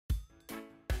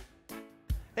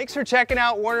Thanks for checking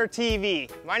out Werner TV.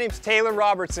 My name's Taylor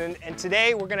Robertson, and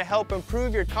today we're going to help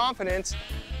improve your confidence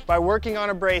by working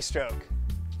on a brace stroke.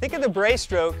 Think of the brace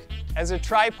stroke as a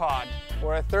tripod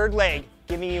or a third leg,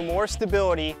 giving you more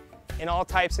stability in all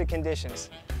types of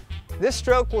conditions. This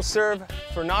stroke will serve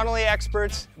for not only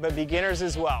experts, but beginners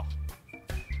as well.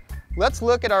 Let's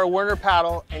look at our Werner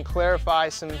paddle and clarify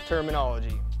some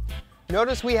terminology.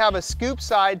 Notice we have a scoop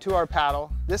side to our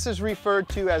paddle. This is referred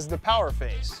to as the power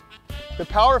face. The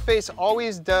power face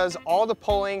always does all the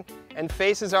pulling and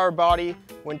faces our body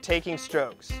when taking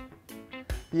strokes.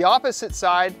 The opposite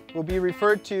side will be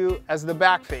referred to as the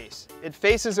back face. It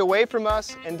faces away from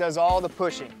us and does all the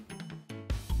pushing.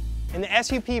 In the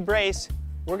SUP brace,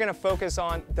 we're going to focus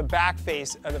on the back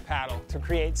face of the paddle to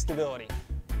create stability.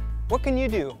 What can you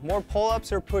do? More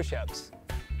pull-ups or push-ups?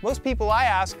 Most people I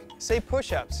ask say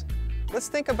push-ups. Let's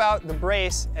think about the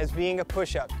brace as being a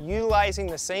push-up, utilizing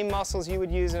the same muscles you would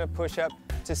use in a push-up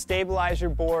to stabilize your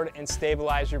board and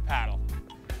stabilize your paddle.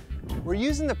 We're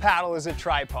using the paddle as a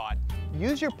tripod.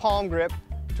 Use your palm grip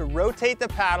to rotate the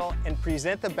paddle and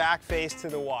present the back face to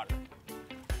the water.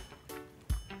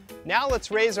 Now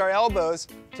let's raise our elbows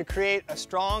to create a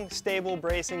strong, stable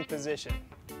bracing position.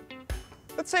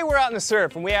 Let's say we're out in the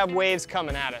surf and we have waves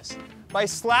coming at us. By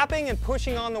slapping and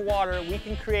pushing on the water, we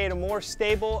can create a more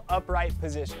stable, upright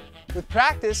position. With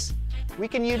practice, we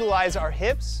can utilize our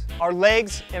hips, our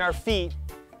legs, and our feet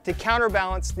to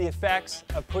counterbalance the effects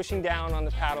of pushing down on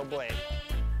the paddle blade.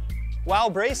 While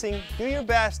bracing, do your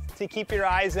best to keep your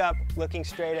eyes up, looking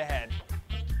straight ahead.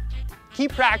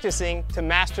 Keep practicing to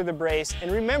master the brace,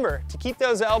 and remember to keep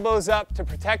those elbows up to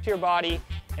protect your body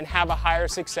and have a higher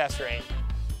success rate.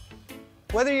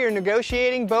 Whether you're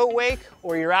negotiating boat wake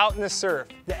or you're out in the surf,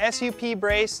 the SUP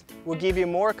brace will give you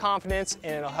more confidence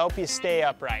and it'll help you stay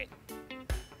upright.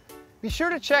 Be sure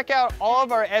to check out all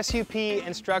of our SUP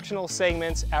instructional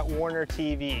segments at Werner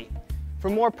TV. For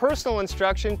more personal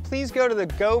instruction, please go to the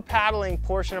Go Paddling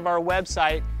portion of our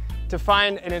website to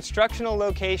find an instructional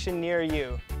location near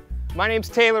you. My name's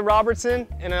Taylor Robertson,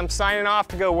 and I'm signing off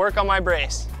to go work on my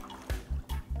brace.